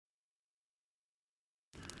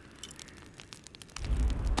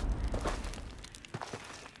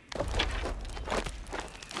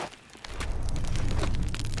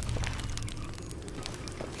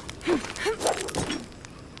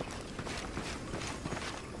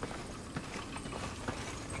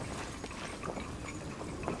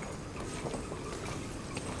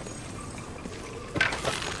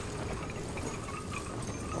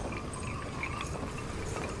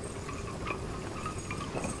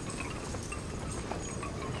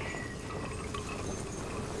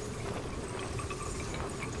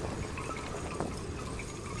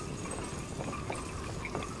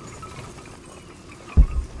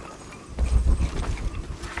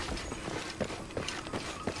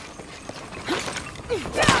Damn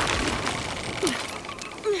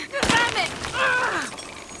it!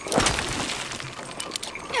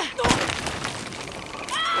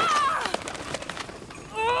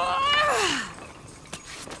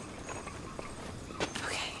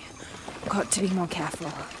 Okay, got to be more careful.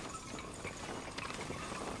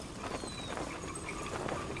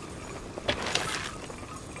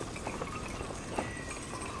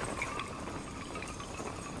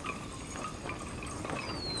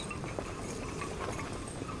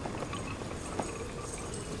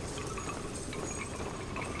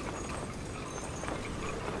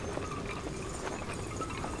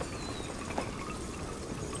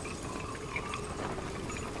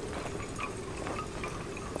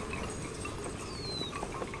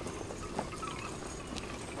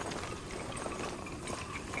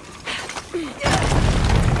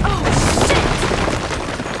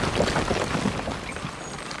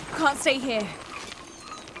 Can't stay here.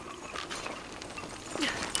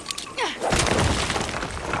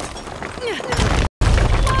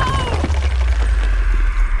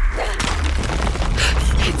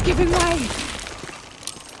 It's giving way.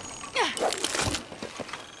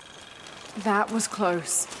 That was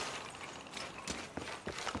close.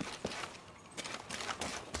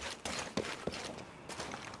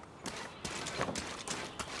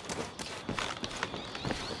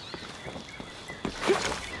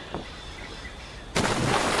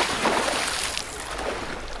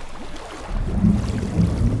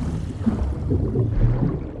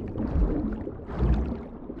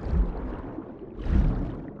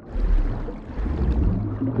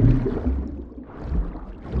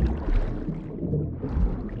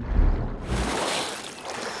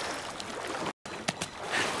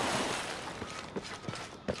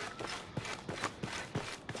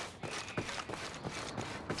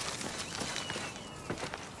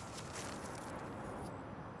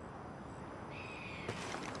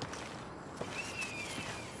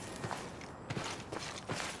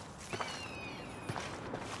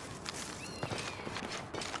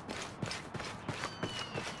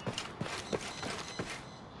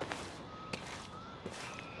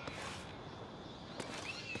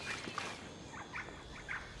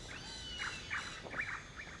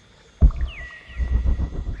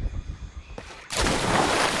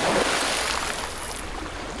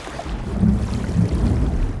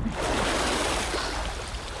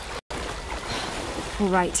 All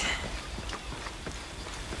right.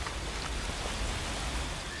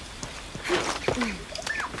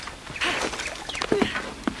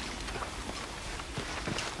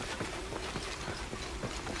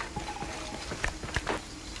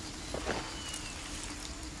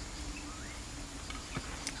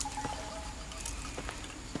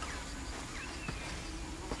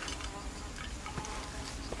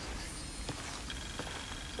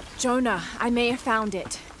 Jonah, I may have found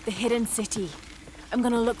it. The hidden city. I'm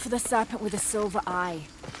gonna look for the serpent with a silver eye.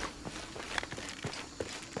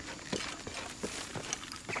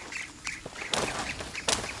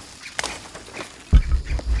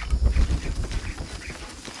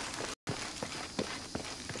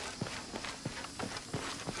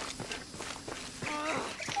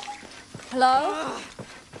 Hello?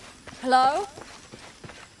 Hello?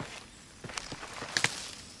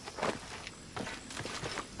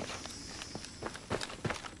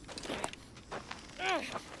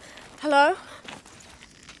 Hello?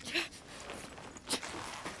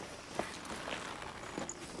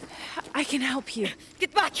 I can help you.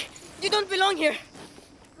 Get back! You don't belong here!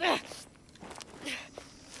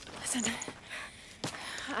 Listen,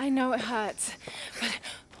 I know it hurts, but...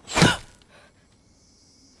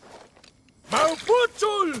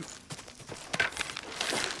 Malfutzul!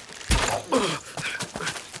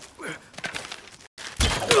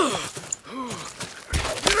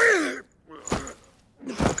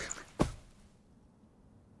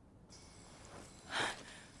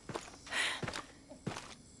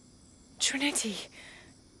 Trinity.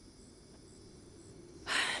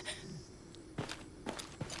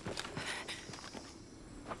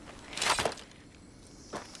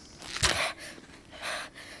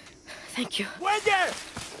 Thank you. ¡Puede!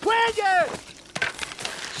 ¡Puede!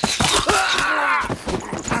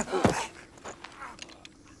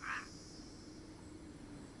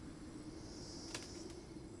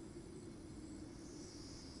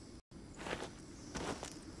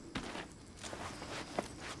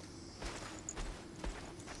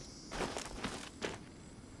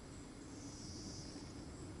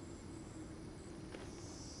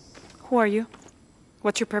 Who are you?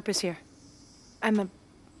 What's your purpose here? I'm a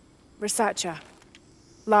researcher.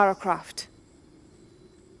 Lara Croft.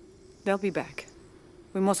 They'll be back.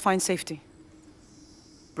 We must find safety.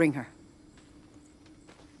 Bring her.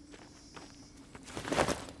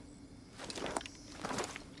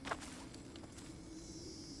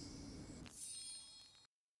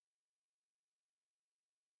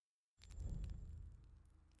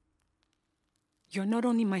 You're not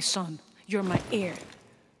only my son, you're my heir.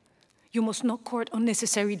 You must not court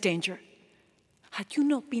unnecessary danger. Had you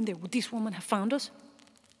not been there, would this woman have found us?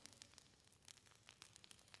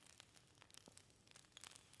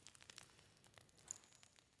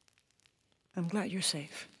 I'm glad you're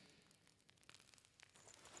safe.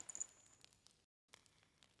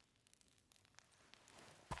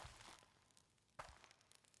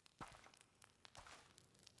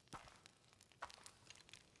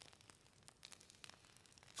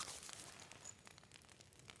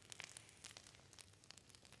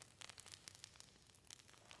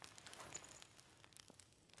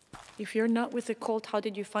 If you're not with the cult, how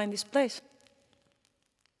did you find this place?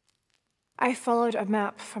 I followed a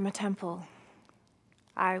map from a temple.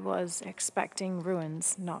 I was expecting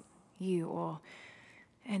ruins, not you or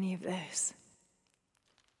any of this.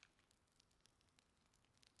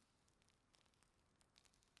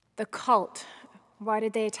 The cult, why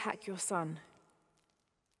did they attack your son?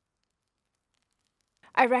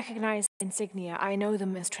 I recognize the insignia. I know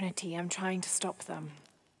them as Trinity. I'm trying to stop them.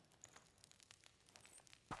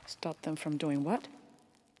 Stop them from doing what?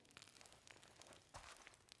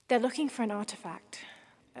 They're looking for an artifact.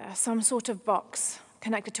 Some sort of box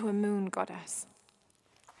connected to a moon goddess.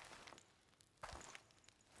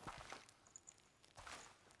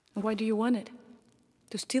 Why do you want it?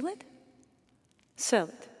 To steal it? Sell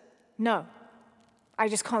it? No. I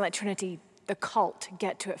just can't let Trinity, the cult,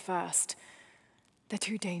 get to it first. They're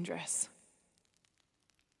too dangerous.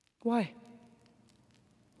 Why?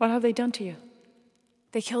 What have they done to you?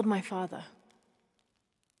 They killed my father.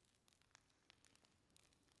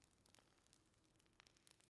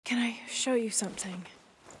 Can I show you something?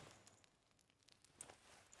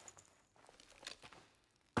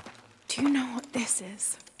 Do you know what this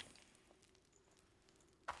is?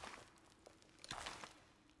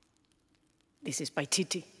 This is by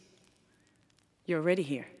Titi. You're already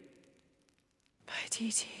here. By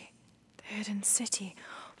Titi, the hidden city.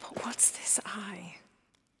 But what's this eye?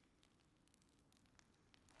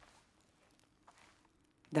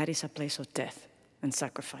 That is a place of death and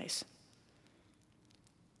sacrifice.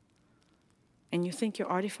 And you think your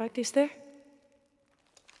artifact is there?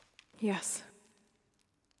 Yes.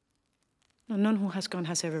 No, none who has gone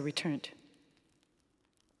has ever returned.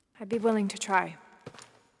 I'd be willing to try.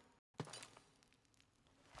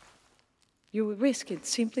 You would risk it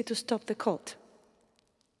simply to stop the cult?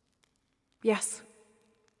 Yes.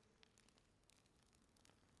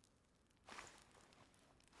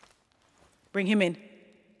 Bring him in.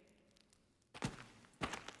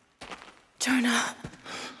 Jonah.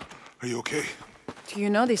 Are you okay? Do you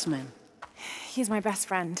know this man? He's my best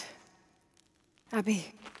friend.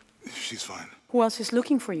 Abby. She's fine. Who else is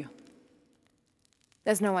looking for you?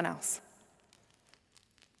 There's no one else.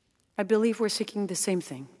 I believe we're seeking the same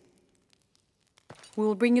thing. We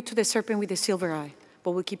will bring you to the serpent with the silver eye,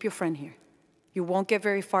 but we'll keep your friend here. You won't get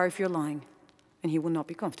very far if you're lying, and he will not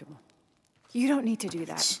be comfortable. You don't need to do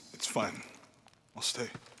that. It's fine. I'll stay.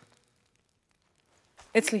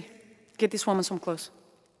 Etzli, get this woman some clothes.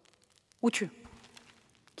 Uchu,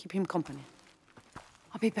 keep him company.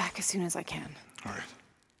 I'll be back as soon as I can. All right.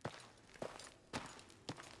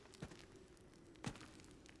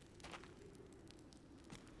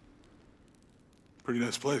 Pretty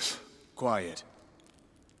nice place. Quiet.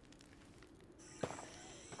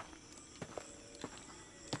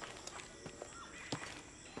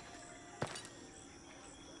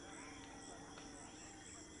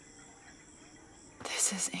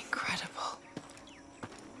 This is incredible.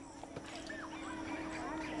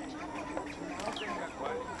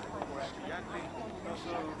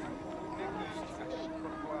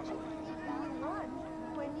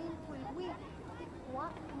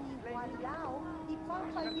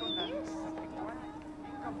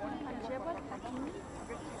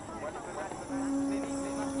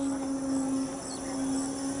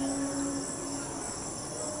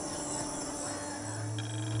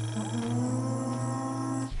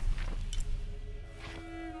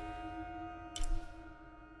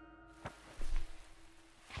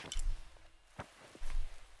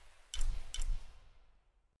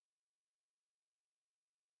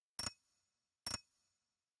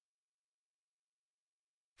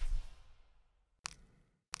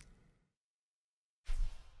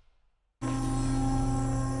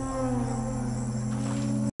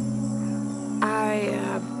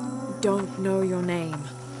 Don't know your name.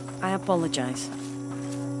 I apologize.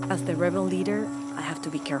 As the rebel leader, I have to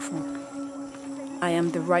be careful. I am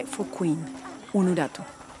the rightful queen, Unuratu.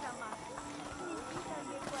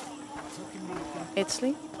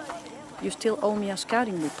 Etzli, you still owe me a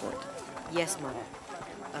scouting report. Yes, Mother.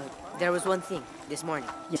 There was one thing this morning.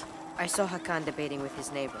 Yes. I saw Hakan debating with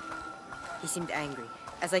his neighbor. He seemed angry.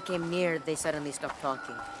 As I came near, they suddenly stopped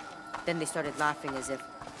talking. Then they started laughing as if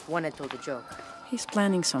one had told a joke. He's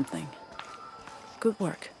planning something. Good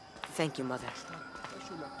work. Thank you, Mother.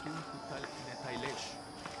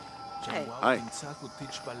 Hey. Hi.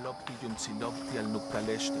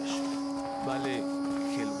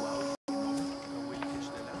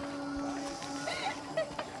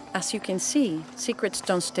 As you can see, secrets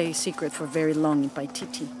don't stay secret for very long in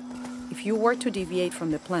Paititi. If you were to deviate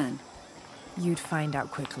from the plan, You'd find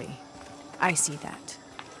out quickly. I see that.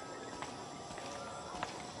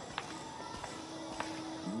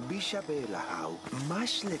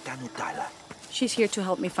 she's here to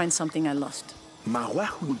help me find something I lost.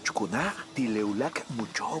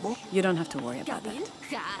 You don't have to worry about that.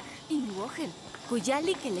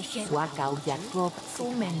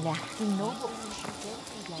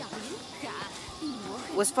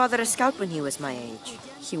 Was Father a scout when he was my age?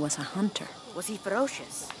 He was a hunter. Was he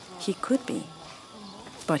ferocious? He could be,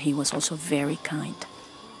 but he was also very kind.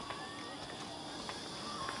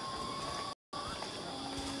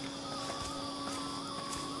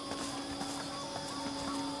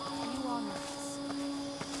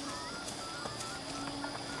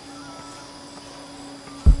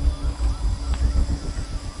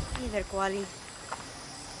 Hey there, Kuali.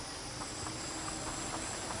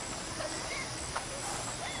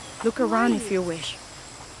 Look around if you wish.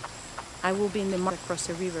 I will be in the market across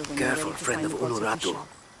the river when Careful, you're ready to friend find of the gods Unuratu. official.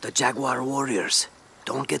 The Jaguar warriors.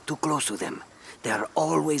 Don't get too close to them. They are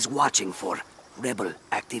always watching for rebel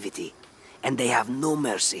activity. And they have no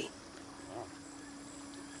mercy.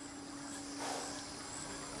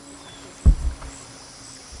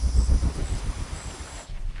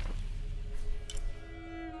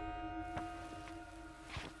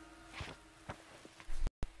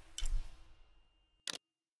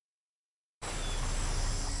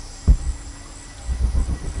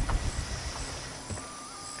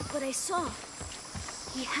 But I saw.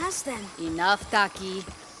 He has them. Enough, Taki.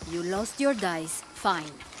 You lost your dice,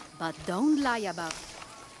 fine. But don't lie about it.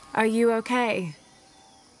 Are you okay?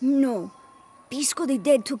 No. Pisco the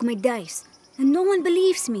Dead took my dice, and no one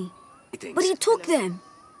believes me. But he took them.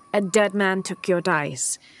 A dead man took your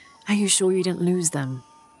dice. Are you sure you didn't lose them?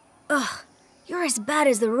 Ugh, you're as bad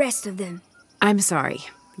as the rest of them. I'm sorry.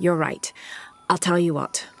 You're right. I'll tell you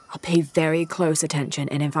what. I'll pay very close attention,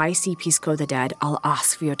 and if I see Pisco the Dead, I'll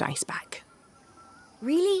ask for your dice back.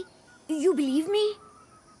 Really? You believe me?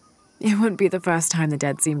 It wouldn't be the first time the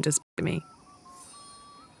dead seemed to speak to me.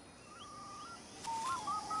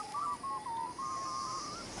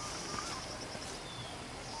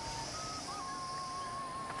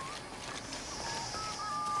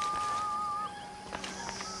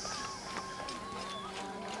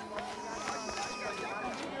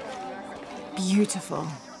 Beautiful.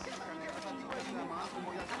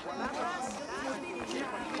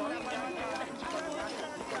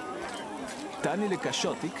 Tani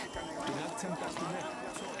לקשוטיק,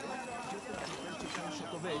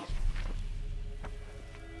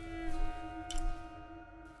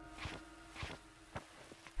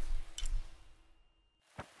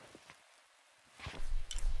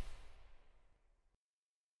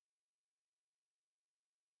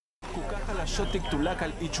 כוכך לשוטיק תולק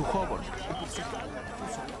על איצ'וחובון.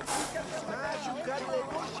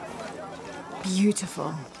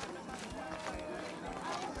 Beautiful.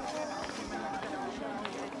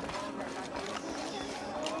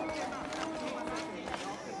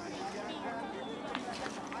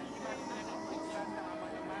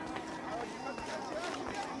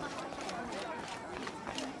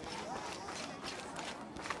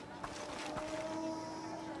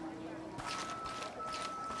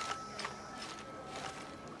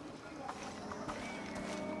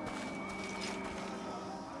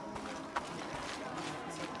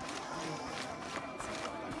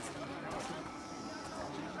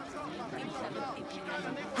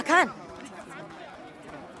 Hakan!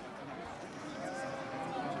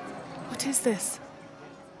 What is this?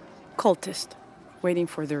 Cultist, waiting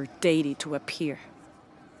for their deity to appear.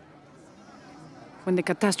 When the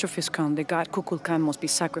catastrophes come, the god Kukulkan must be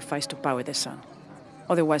sacrificed to power the sun.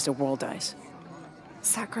 Otherwise, the world dies.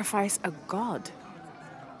 Sacrifice a god?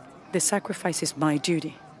 The sacrifice is my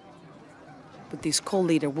duty. But this cult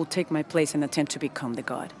leader will take my place and attempt to become the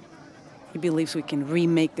god. He believes we can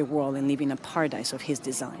remake the world and live in a paradise of his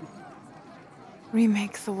design.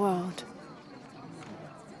 Remake the world.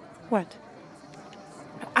 What?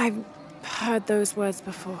 I've heard those words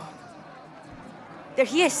before. There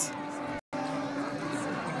he is!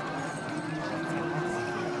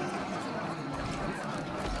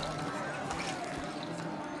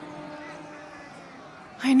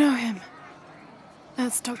 I know him.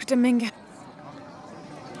 That's Dr. Dominguez.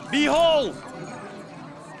 Behold!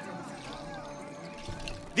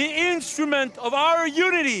 The instrument of our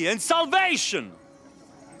unity and salvation!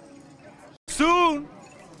 Soon,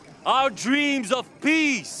 our dreams of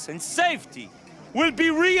peace and safety will be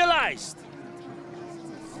realized!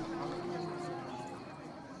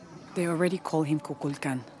 They already call him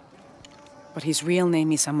Kukulkan, but his real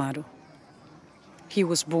name is Amaru. He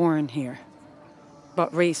was born here,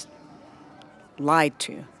 but raised, lied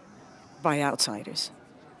to, by outsiders.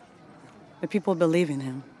 The people believe in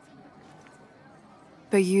him.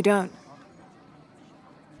 But you don't.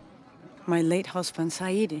 My late husband,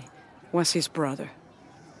 Saidi, was his brother.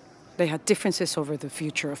 They had differences over the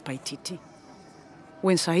future of Paititi.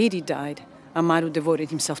 When Saidi died, Amaru devoted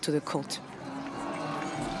himself to the cult.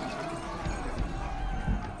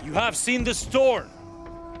 You have seen the storm.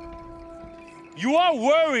 You are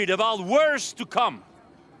worried about worse to come.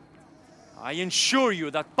 I assure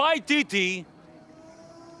you that Paititi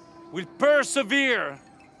will persevere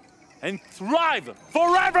and thrive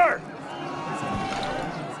forever!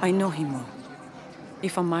 I know him well.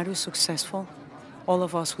 If Amaru is successful, all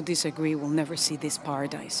of us who disagree will never see this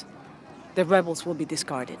paradise. The rebels will be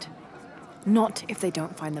discarded. Not if they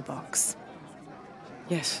don't find the box.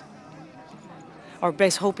 Yes. Our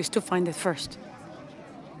best hope is to find it first.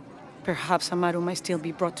 Perhaps Amaru might still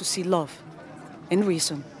be brought to see love and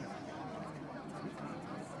reason.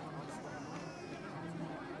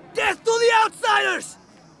 Death to the outsiders!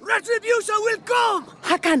 Retribution will come!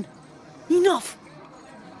 Hakan! Enough!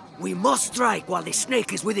 We must strike while the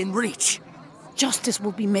snake is within reach. Justice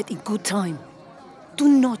will be met in good time. Do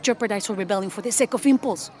not jeopardize our rebellion for the sake of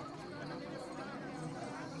impulse.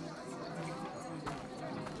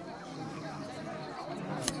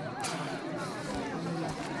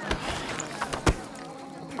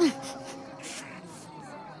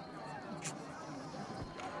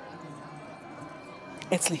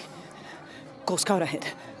 Etzli, go scout ahead.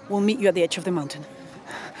 We'll meet you at the edge of the mountain.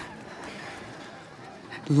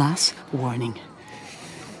 Last warning.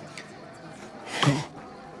 Go.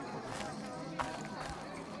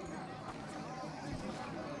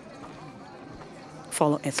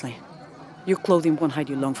 Follow Etzli. Your clothing won't hide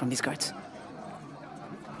you long from these guards.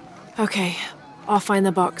 Okay, I'll find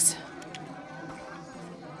the box.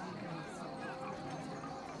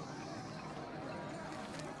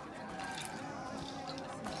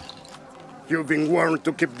 You've been warned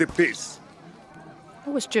to keep the peace. I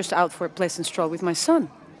was just out for a pleasant stroll with my son.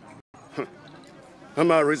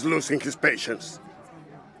 Amaru is losing his patience.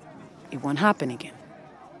 It won't happen again.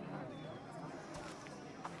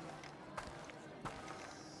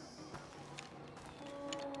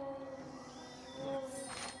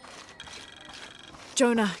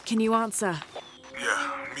 Jonah, can you answer?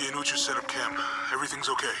 Yeah, me and Uchu set up camp. Everything's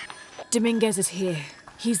okay. Dominguez is here.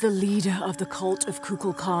 He's the leader of the cult of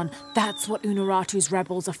Kukulkan. That's what Unuratu's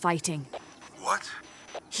rebels are fighting. What?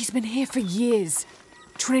 He's been here for years.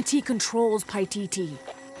 Trinity controls Paititi.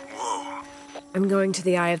 Whoa. I'm going to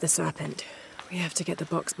the Eye of the Serpent. We have to get the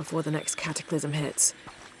box before the next cataclysm hits.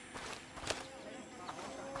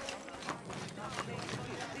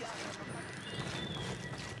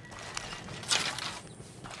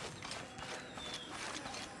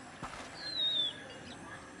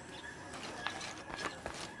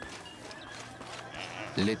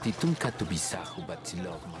 Letitun katubisahu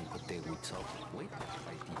batilog mankote witsog. Wait,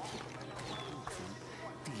 Paititi.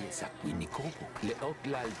 Tiesakwinikoko.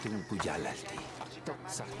 Leoklaltun kuyalalti.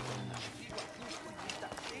 Toksakona.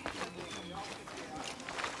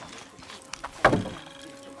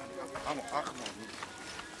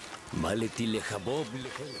 Maletile jabob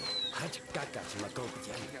lejelo. Hachkakas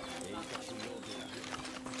makopian.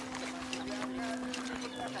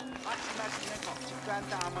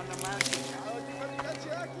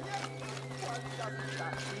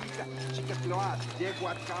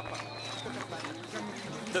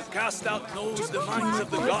 The cast out knows the minds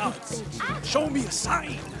of the gods. Show me a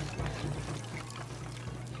sign.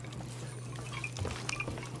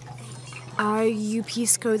 Are you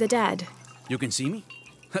Pisco the Dead? You can see me?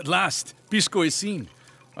 At last, Pisco is seen.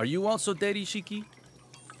 Are you also dead, Ishiki?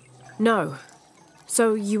 No.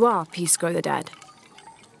 So you are Pisco the Dead?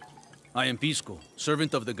 I am Pisco,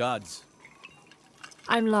 servant of the gods.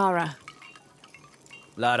 I'm Lara.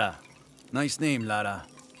 Lara. Nice name, Lara.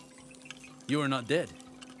 You are not dead.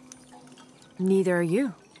 Neither are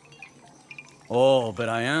you. Oh, but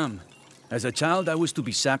I am. As a child, I was to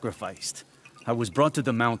be sacrificed. I was brought to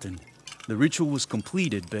the mountain. The ritual was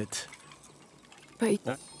completed, but...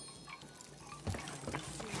 But...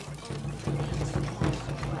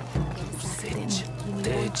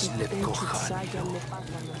 Dead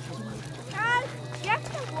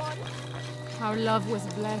Our love was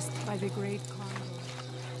blessed by the great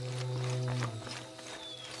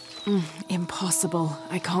condor. Impossible.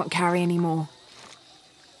 I can't carry anymore.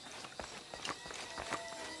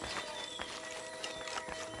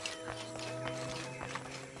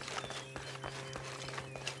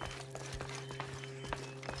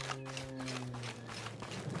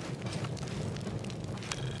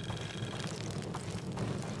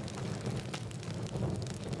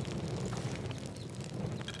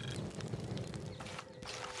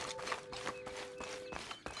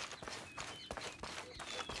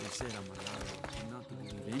 They said I'm allowed not to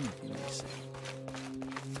believe anything they say.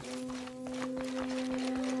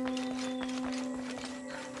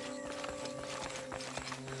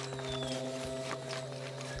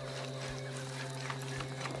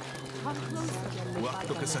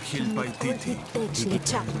 Wakto ka sa Hill Paititi.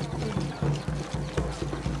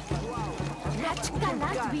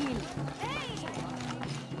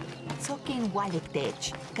 Soking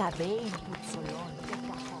walitech, kabe putsolon,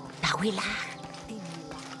 tawila.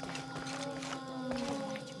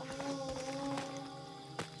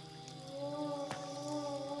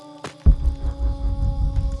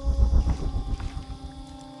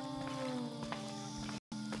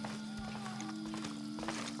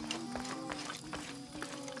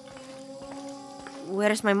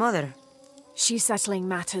 Where's my mother? She's settling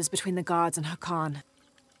matters between the guards and her Khan.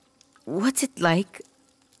 What's it like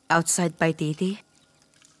outside Paititi?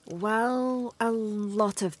 Well, a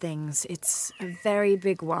lot of things. It's a very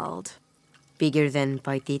big world. Bigger than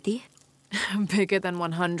Paititi? Bigger than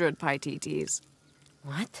 100 Paititis.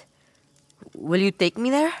 What? Will you take me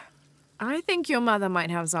there? I think your mother might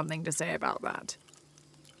have something to say about that.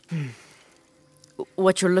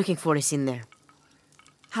 What you're looking for is in there.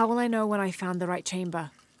 How will I know when I found the right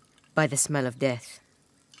chamber? By the smell of death.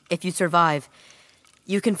 If you survive,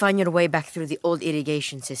 you can find your way back through the old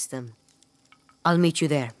irrigation system. I'll meet you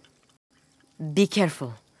there. Be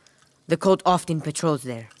careful. The cult often patrols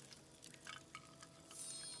there.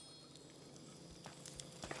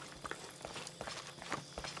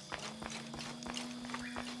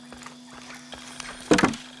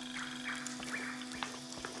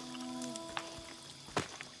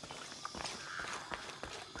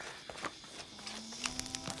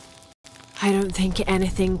 I don't think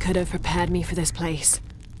anything could have prepared me for this place.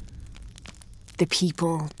 The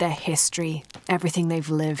people, their history, everything they've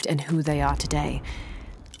lived and who they are today.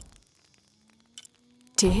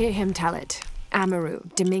 To hear him tell it, Amaru,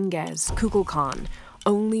 Dominguez, Kukulkan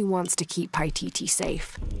only wants to keep Paititi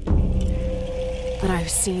safe. But I've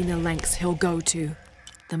seen the lengths he'll go to,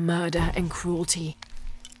 the murder and cruelty.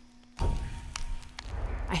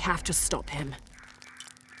 I have to stop him.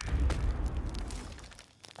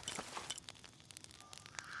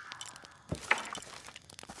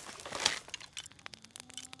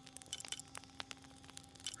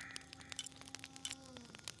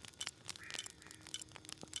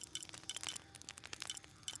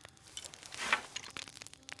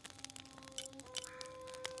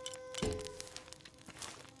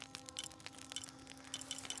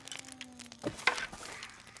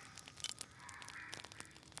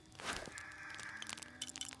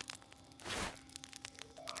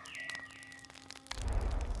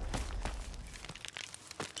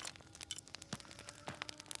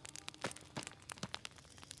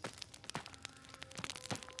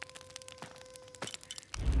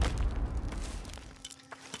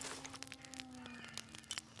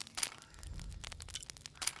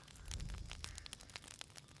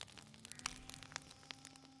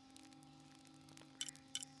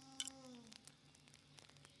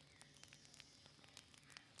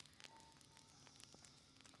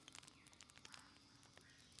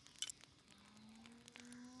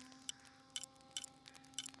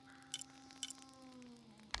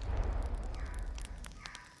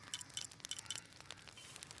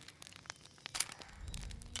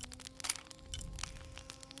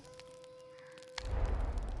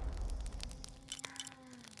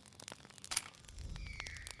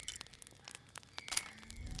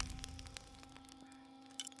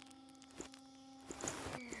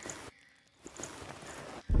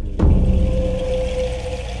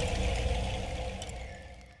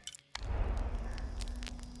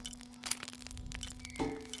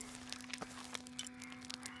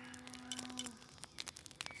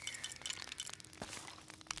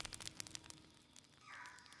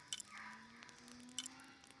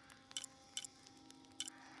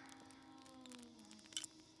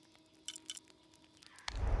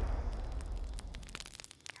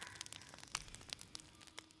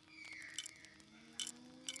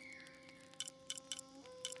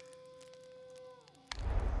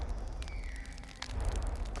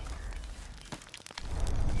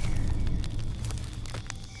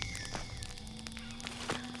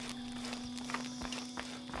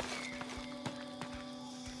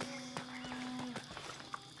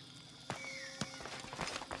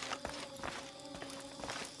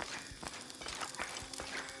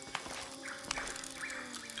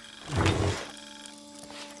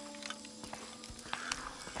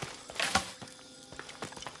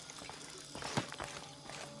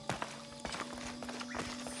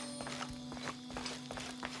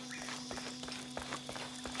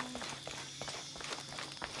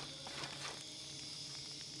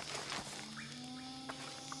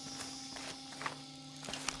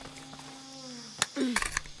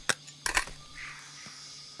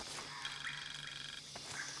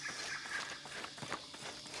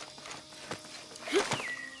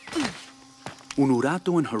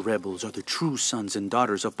 Unuratu and her rebels are the true sons and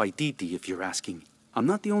daughters of Paititi, if you're asking. I'm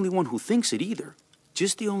not the only one who thinks it either.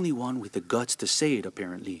 Just the only one with the guts to say it,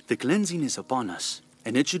 apparently. The cleansing is upon us,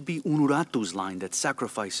 and it should be Unuratu's line that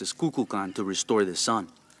sacrifices Kukulkan to restore the sun,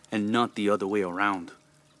 and not the other way around.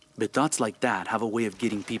 But thoughts like that have a way of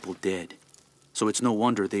getting people dead, so it's no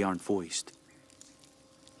wonder they aren't voiced.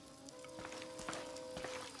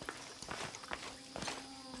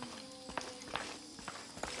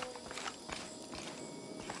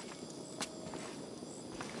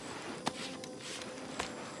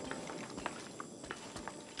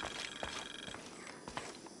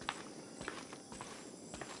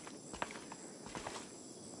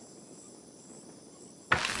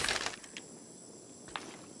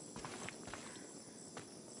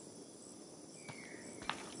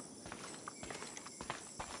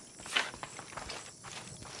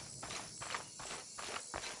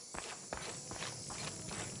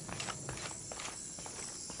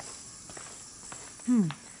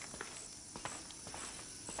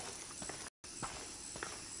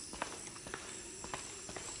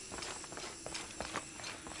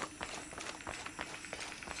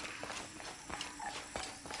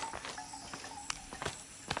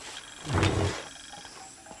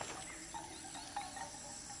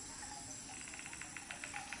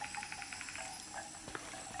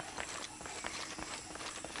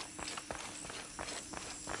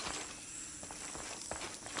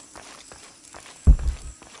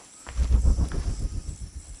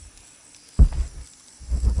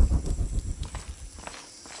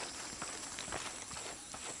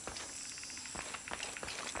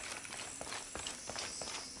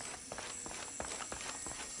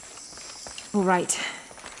 All right.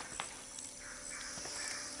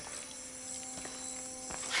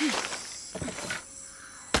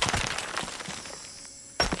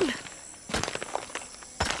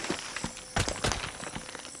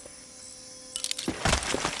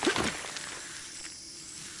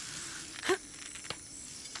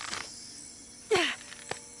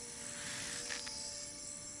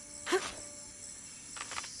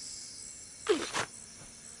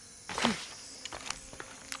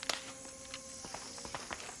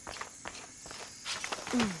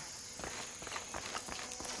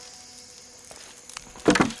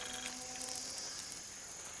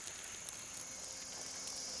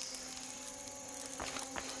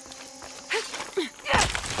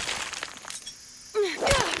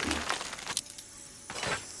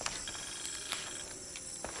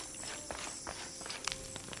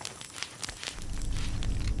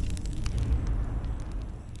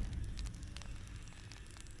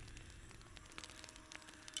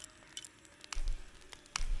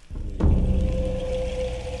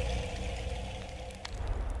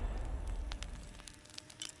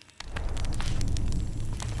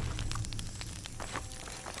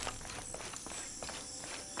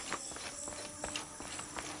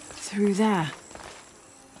 Through there.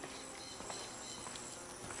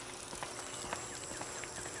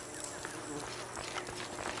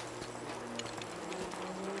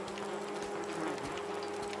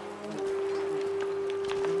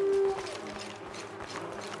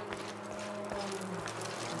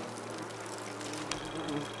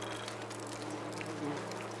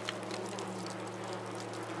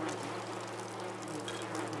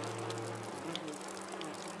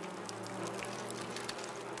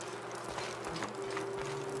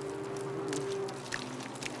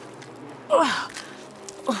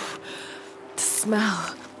 The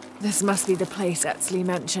smell. This must be the place Etzli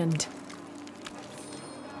mentioned.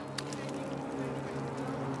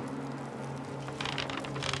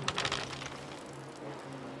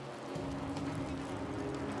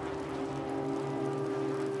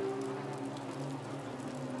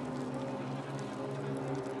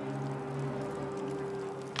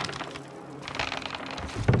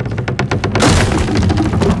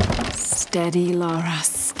 Steady, Lara,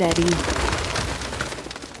 steady.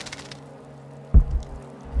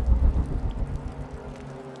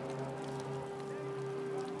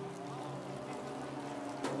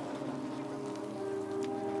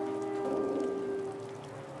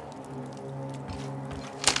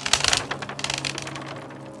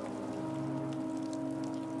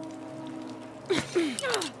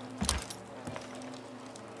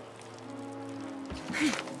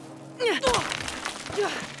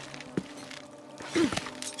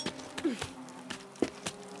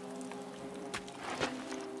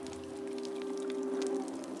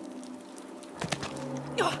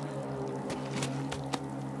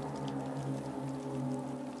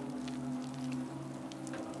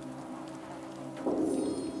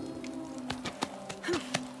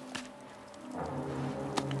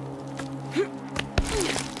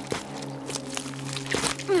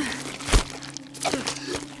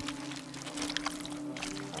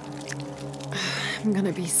 I'm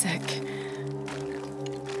gonna be sick.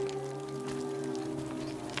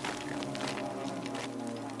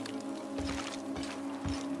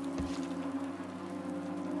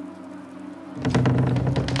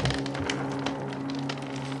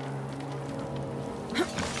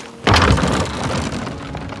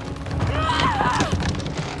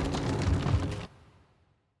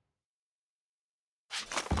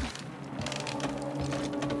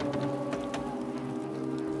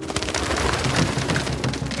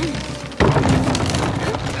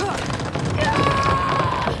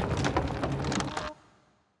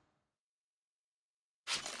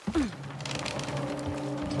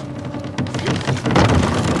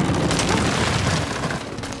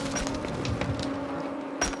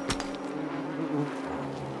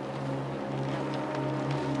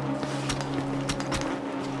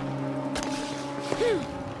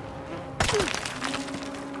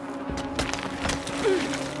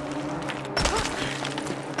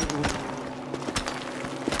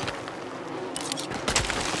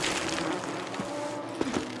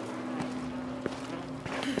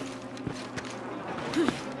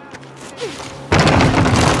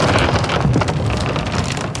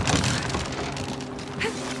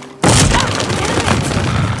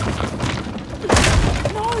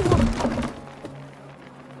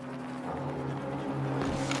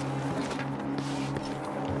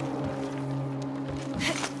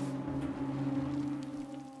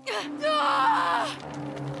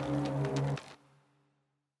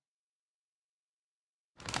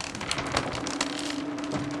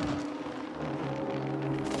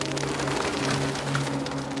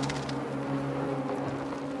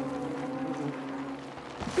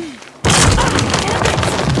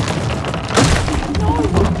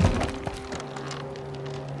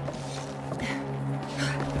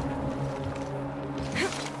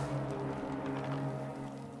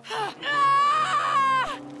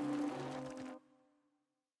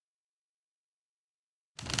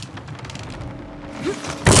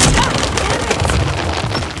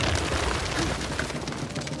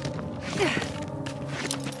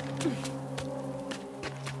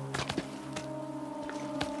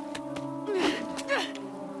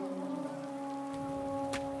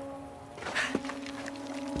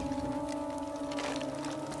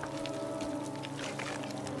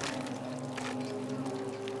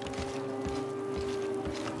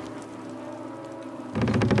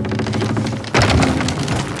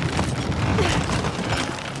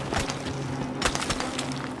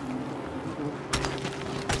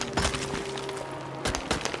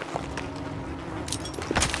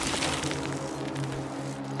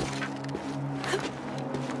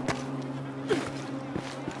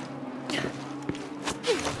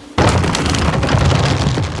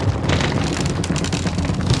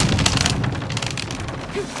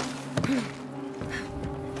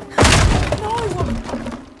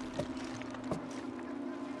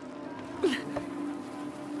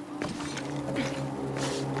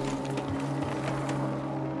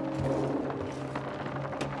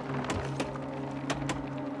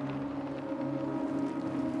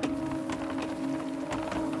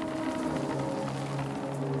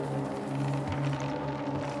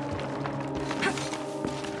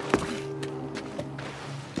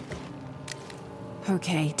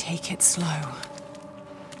 Okay, take it slow.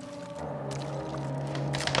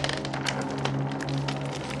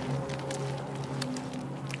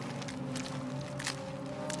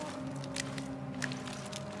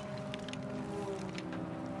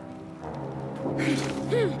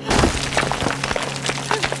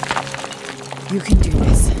 You can do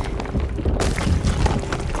this.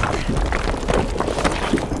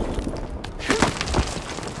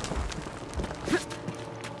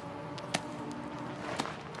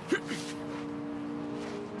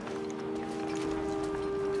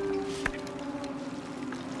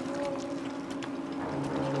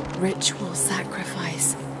 Ritual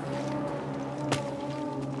sacrifice.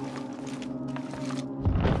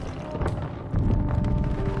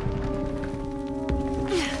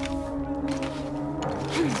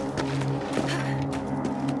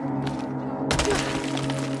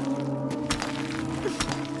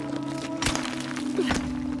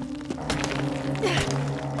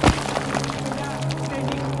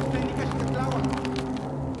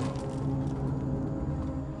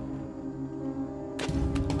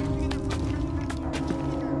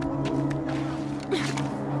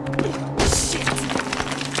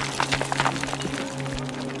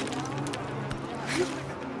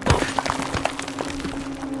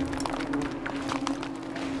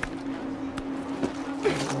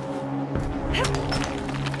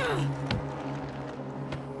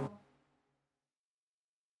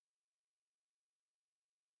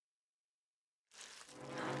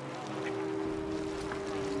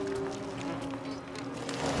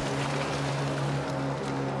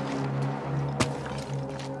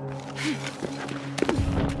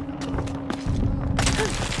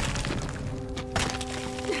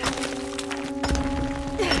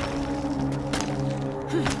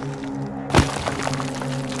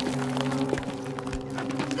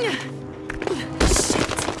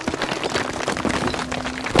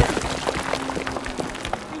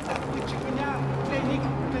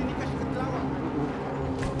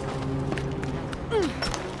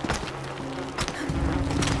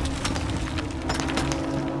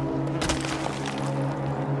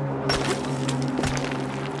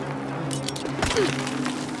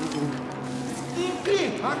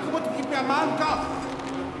 Hindi! Aku mau pergi pemain kau!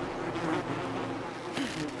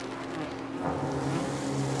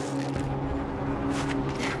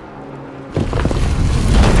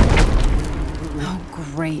 Oh,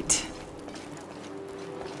 great.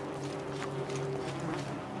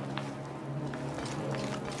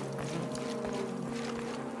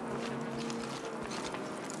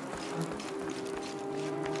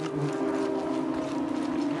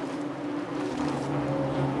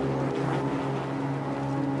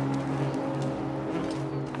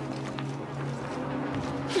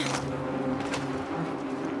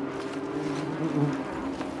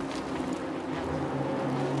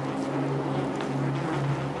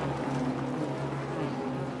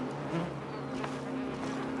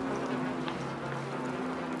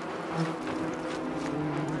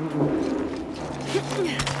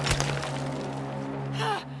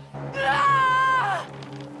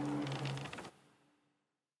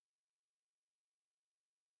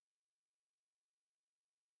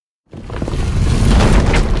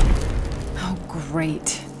 Oh,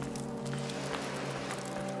 great.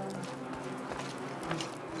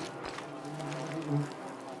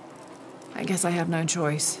 I guess I have no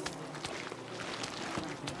choice.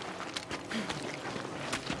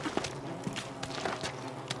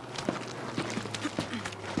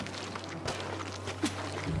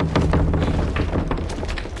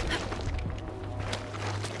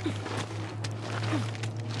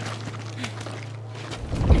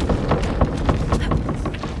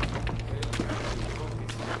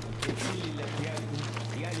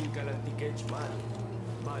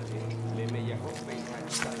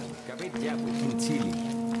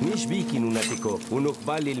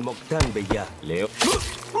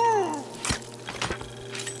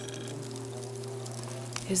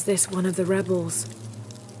 Is this one of the rebels?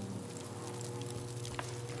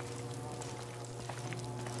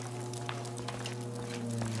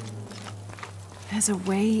 There's a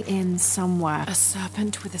way in somewhere. A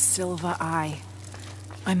serpent with a silver eye.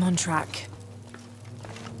 I'm on track.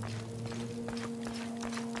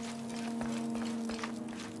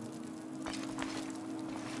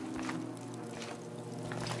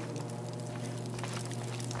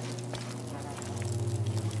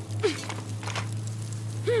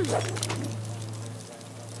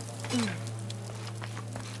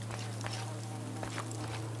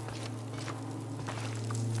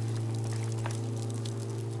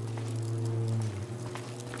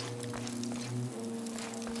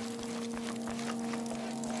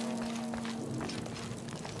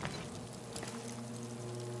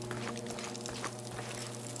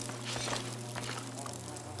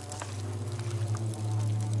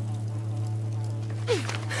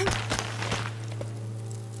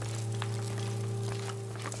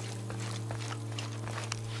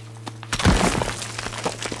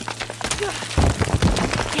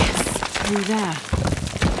 Through there.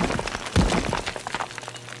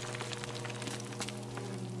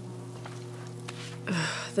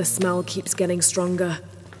 The smell keeps getting stronger.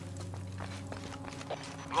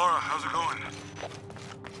 Laura, how's it going?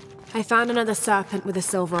 I found another serpent with a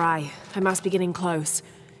silver eye. I must be getting close.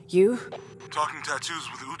 You? Talking tattoos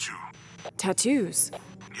with Uchu. Tattoos?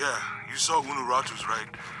 Yeah, you saw Unuratu's, right?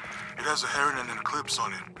 It has a heron and an eclipse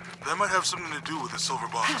on it. That might have something to do with the silver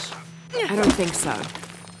box. I don't think so.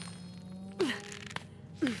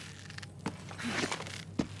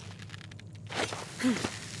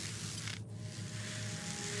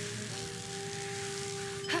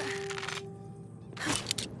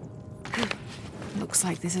 Looks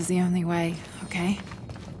like this is the only way, okay?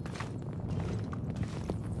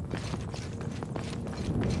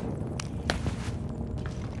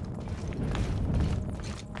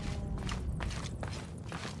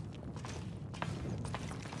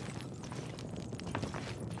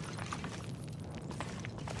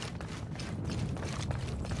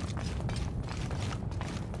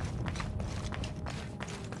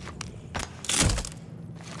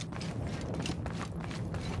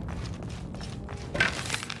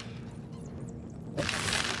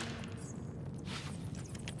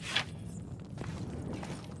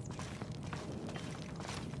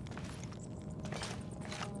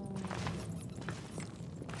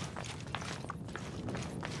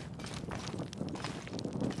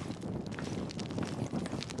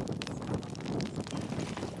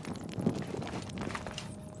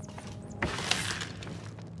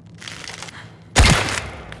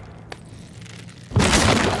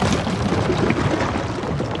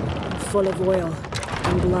 Full of oil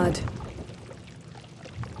and blood.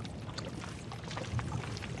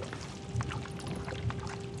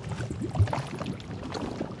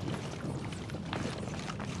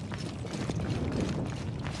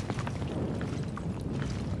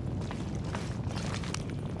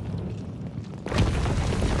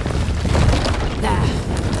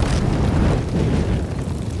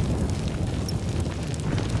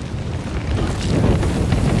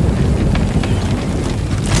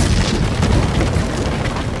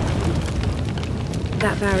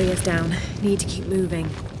 Barrier's down. Need to keep moving.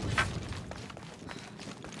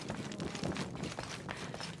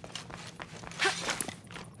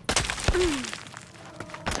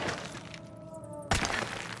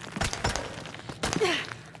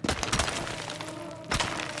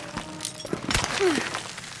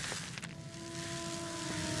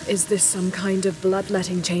 Is this some kind of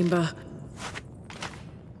bloodletting chamber?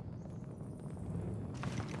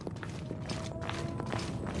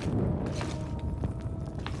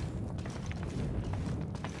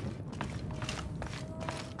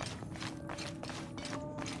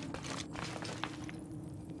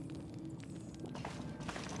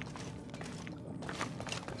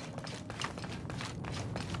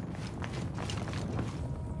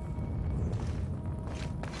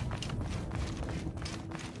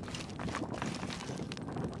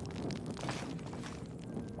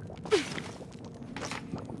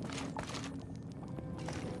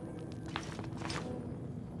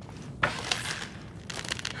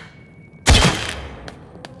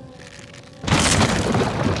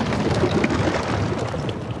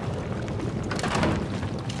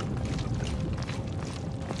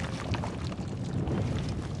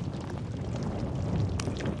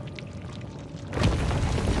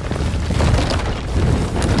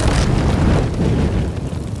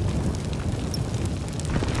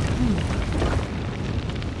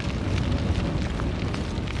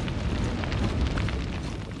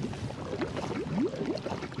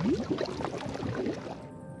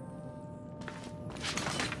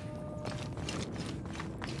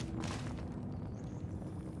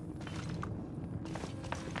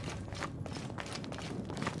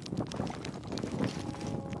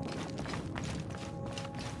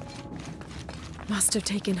 Must have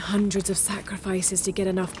taken hundreds of sacrifices to get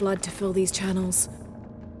enough blood to fill these channels.